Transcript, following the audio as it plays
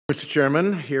Mr.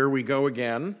 Chairman, here we go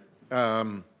again.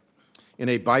 In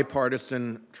a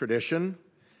bipartisan tradition,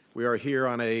 we are here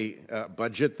on a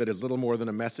budget that is little more than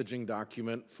a messaging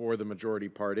document for the majority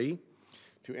party.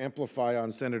 To amplify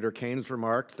on Senator Kane's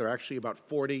remarks, there are actually about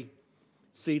 40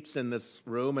 seats in this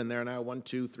room, and there are now 1,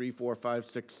 2, 3, 4, 5,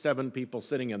 6, 7 people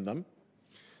sitting in them.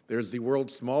 There's the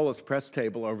world's smallest press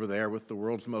table over there with the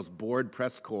world's most bored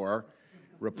press corps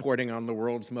reporting on the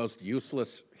world's most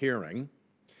useless hearing.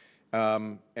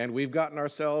 And we've gotten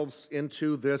ourselves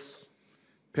into this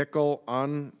pickle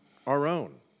on our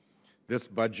own. This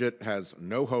budget has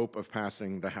no hope of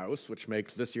passing the House, which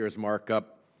makes this year's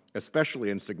markup especially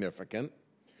insignificant.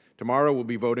 Tomorrow we'll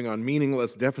be voting on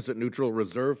meaningless deficit-neutral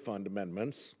reserve fund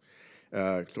amendments,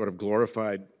 sort of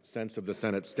glorified sense of the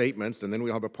Senate statements, and then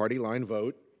we'll have a party line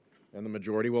vote, and the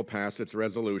majority will pass its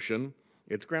resolution.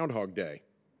 It's Groundhog Day,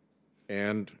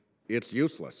 and it's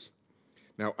useless.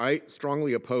 Now, I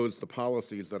strongly oppose the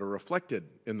policies that are reflected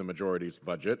in the majority's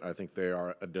budget. I think they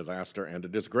are a disaster and a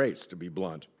disgrace, to be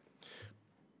blunt.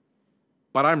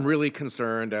 But I'm really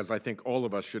concerned, as I think all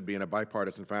of us should be in a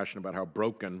bipartisan fashion, about how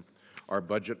broken our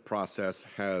budget process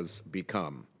has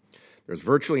become. There's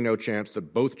virtually no chance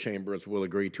that both chambers will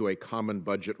agree to a common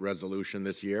budget resolution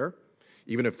this year.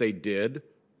 Even if they did,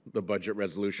 the budget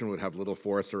resolution would have little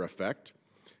force or effect.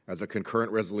 As a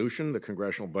concurrent resolution, the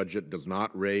congressional budget does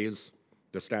not raise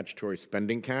the statutory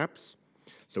spending caps,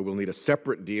 so we'll need a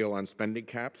separate deal on spending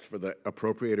caps for the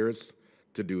appropriators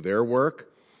to do their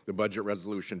work. The budget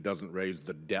resolution doesn't raise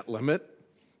the debt limit.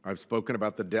 I've spoken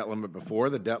about the debt limit before.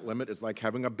 The debt limit is like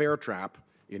having a bear trap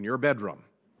in your bedroom.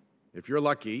 If you're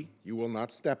lucky, you will not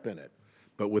step in it.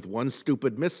 But with one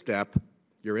stupid misstep,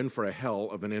 you're in for a hell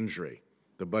of an injury.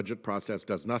 The budget process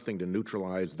does nothing to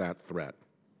neutralize that threat.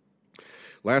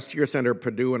 Last year, Senator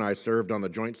Perdue and I served on the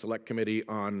Joint Select Committee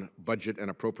on Budget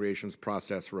and Appropriations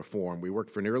Process Reform. We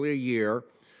worked for nearly a year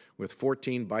with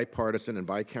 14 bipartisan and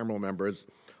bicameral members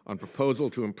on proposal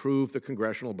to improve the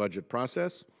congressional budget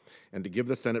process and to give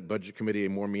the Senate Budget Committee a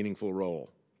more meaningful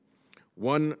role.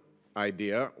 One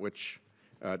idea, which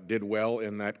did well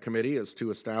in that committee, is to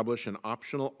establish an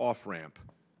optional off-ramp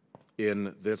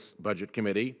in this Budget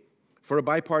Committee for a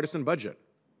bipartisan budget.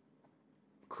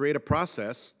 Create a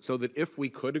process so that if we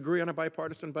could agree on a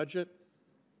bipartisan budget,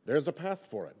 there's a path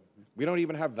for it. We don't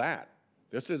even have that.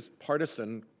 This is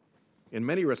partisan in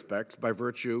many respects by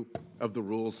virtue of the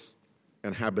rules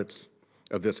and habits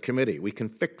of this committee. We can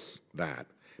fix that.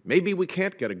 Maybe we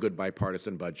can't get a good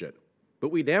bipartisan budget, but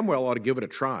we damn well ought to give it a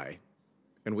try,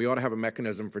 and we ought to have a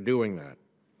mechanism for doing that.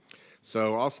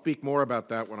 So I'll speak more about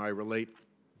that when I relate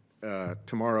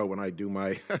tomorrow when I do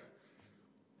my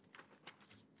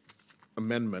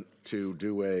amendment to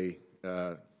do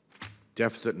a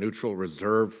deficit-neutral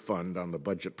reserve fund on the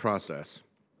budget process.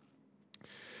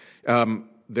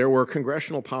 There were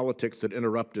congressional politics that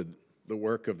interrupted the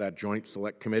work of that Joint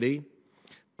Select Committee,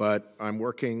 but I'm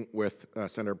working with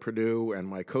Senator Perdue and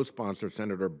my co-sponsor,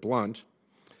 Senator Blunt,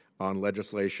 on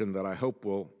legislation that I hope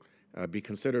will be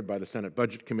considered by the Senate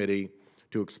Budget Committee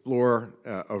to explore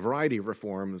a variety of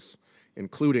reforms,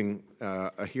 including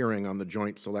a hearing on the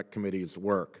Joint Select Committee's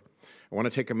work. I want to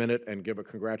take a minute and give a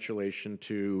congratulation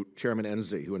to Chairman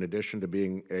Enzi, who in addition to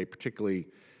being a particularly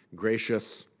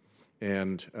gracious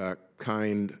and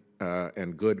kind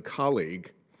and good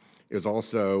colleague, is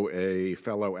also a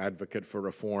fellow advocate for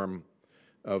reform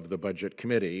of the Budget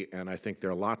Committee, and I think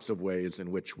there are lots of ways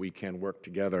in which we can work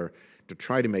together to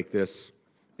try to make this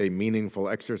a meaningful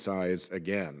exercise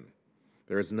again.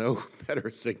 There is no better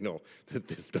signal that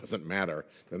this doesn't matter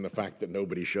than the fact that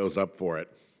nobody shows up for it,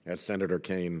 as Senator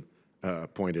Kane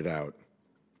pointed out.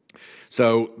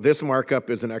 So this markup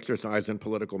is an exercise in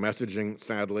political messaging,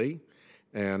 sadly,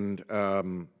 and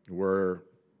we're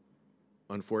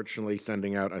unfortunately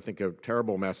sending out, I think, a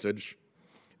terrible message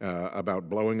about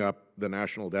blowing up the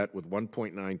national debt with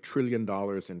 $1.9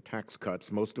 trillion in tax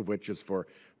cuts, most of which is for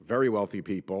very wealthy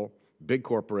people, big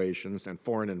corporations, and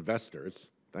foreign investors.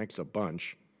 Thanks a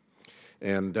bunch.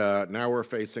 And now we're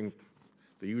facing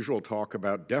the usual talk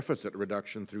about deficit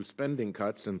reduction through spending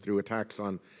cuts and through attacks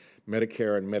on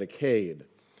Medicare and Medicaid.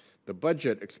 The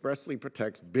budget expressly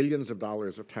protects billions of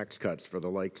dollars of tax cuts for the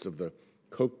likes of the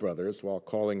Koch brothers, while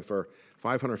calling for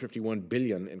 $551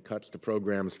 billion in cuts to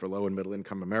programs for low and middle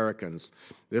income Americans.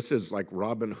 This is like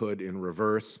Robin Hood in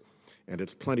reverse, and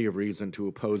it's plenty of reason to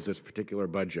oppose this particular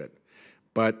budget.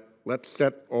 But let's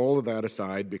set all of that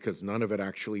aside because none of it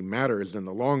actually matters in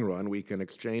the long run. We can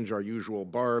exchange our usual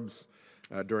barbs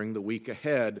during the week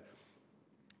ahead,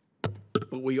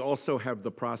 but we also have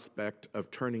the prospect of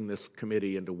turning this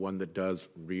committee into one that does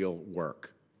real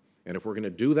work. And if we're going to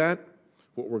do that,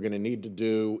 what we're going to need to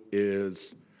do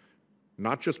is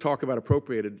not just talk about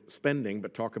appropriated spending,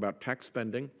 but talk about tax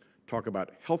spending, talk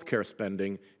about healthcare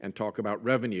spending, and talk about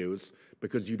revenues,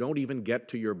 because you don't even get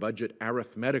to your budget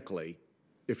arithmetically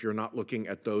if you're not looking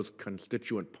at those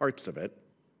constituent parts of it.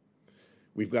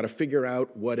 We've got to figure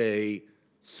out what a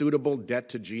suitable debt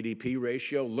to GDP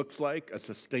ratio looks like, a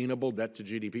sustainable debt to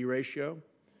GDP ratio.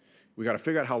 We've got to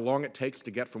figure out how long it takes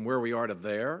to get from where we are to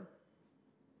there.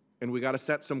 And we got to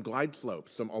set some glide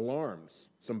slopes, some alarms,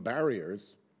 some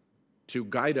barriers to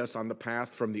guide us on the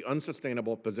path from the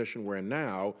unsustainable position we're in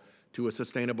now to a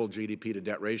sustainable GDP to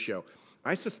debt ratio.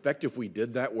 I suspect if we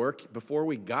did that work, before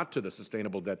we got to the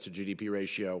sustainable debt to GDP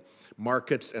ratio,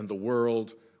 markets and the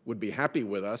world would be happy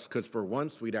with us, because for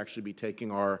once we'd actually be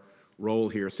taking our role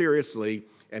here seriously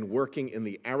and working in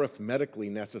the arithmetically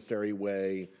necessary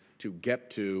way to get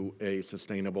to a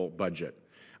sustainable budget.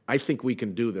 I think we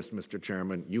can do this, Mr.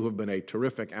 Chairman. You have been a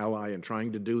terrific ally in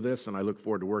trying to do this, and I look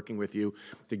forward to working with you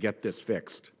to get this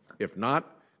fixed. If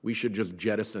not, we should just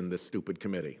jettison this stupid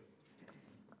committee.